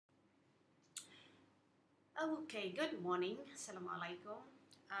Okay, good morning. Assalamualaikum.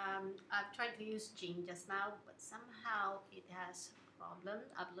 I've tried to use Jing just now, but somehow it has a problem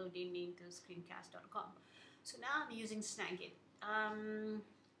uploading into screencast.com. So now I'm using Snagit.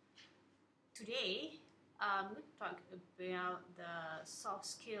 Today, I'm going to talk about the soft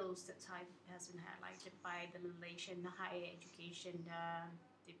skills that has been highlighted by the Malaysian Higher Education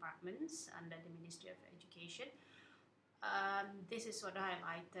departments under the Ministry of Education. This is what I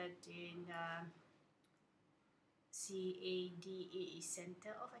highlighted in CADE,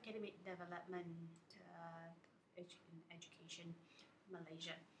 Center of Academic Development in Education,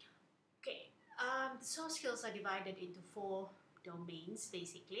 Malaysia. Okay, the soft skills are divided into 4 domains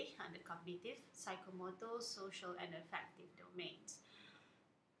basically under cognitive, psychomotor, social, and affective domains.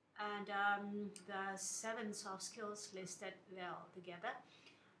 And the 7 soft skills listed well together.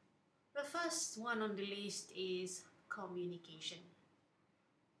 The first one on the list is communication.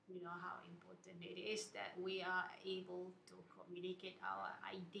 You know how important it is that we are able to communicate our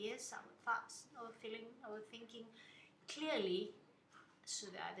ideas, our thoughts, our feeling, our thinking clearly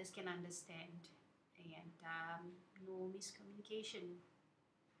so that others can understand and no miscommunication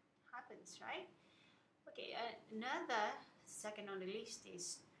happens, right? Okay, another second on the list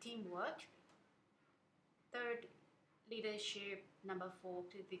is teamwork. Third, leadership. Number 4,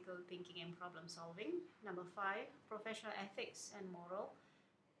 critical thinking and problem solving. Number 5, professional ethics and moral.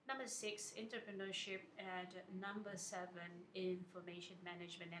 Number 6, entrepreneurship, and number 7, information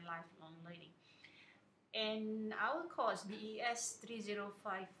management and lifelong learning. In our course, BES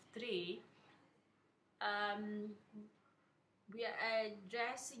 3053, we are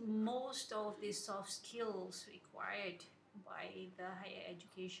addressing most of the soft skills required by the higher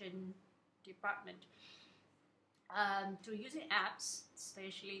education department. Through using apps,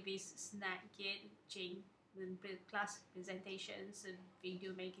 especially this Snapchat, Jing, class presentations and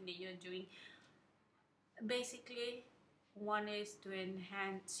video making that you're doing, basically one is to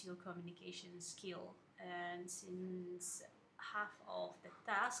enhance your communication skill, and since half of the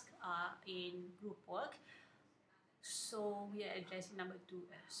tasks are in group work, so we are addressing number 2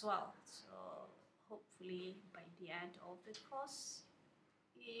 as well. So hopefully by the end of the course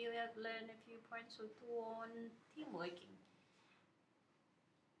you have learned a few points or 2 on team working.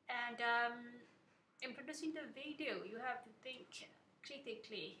 And in producing the video, you have to think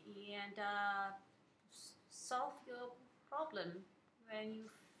critically and solve your problem when you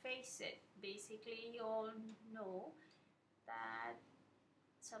face it. Basically, you all know that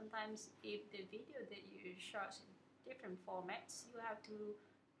sometimes if the video that you shot in different formats, you have to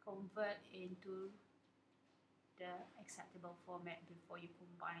convert into the acceptable format before you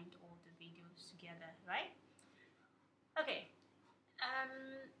combine all the videos together, right? Okay.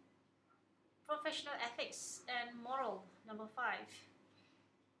 Professional ethics and moral, number 5.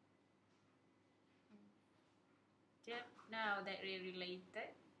 Yep, now that we're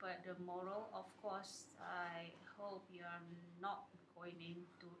related, but the moral, of course, I hope you are not going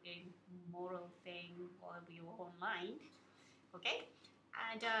into a moral thing or your own mind, okay?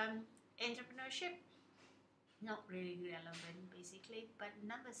 And entrepreneurship, not really relevant basically, but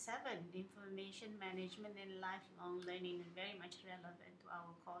number 7, information management and lifelong learning, is very much relevant to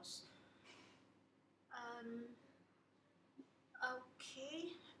our course. Okay,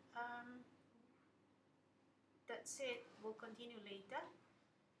 that's it. We'll continue later.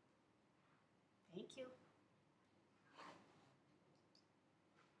 Thank you.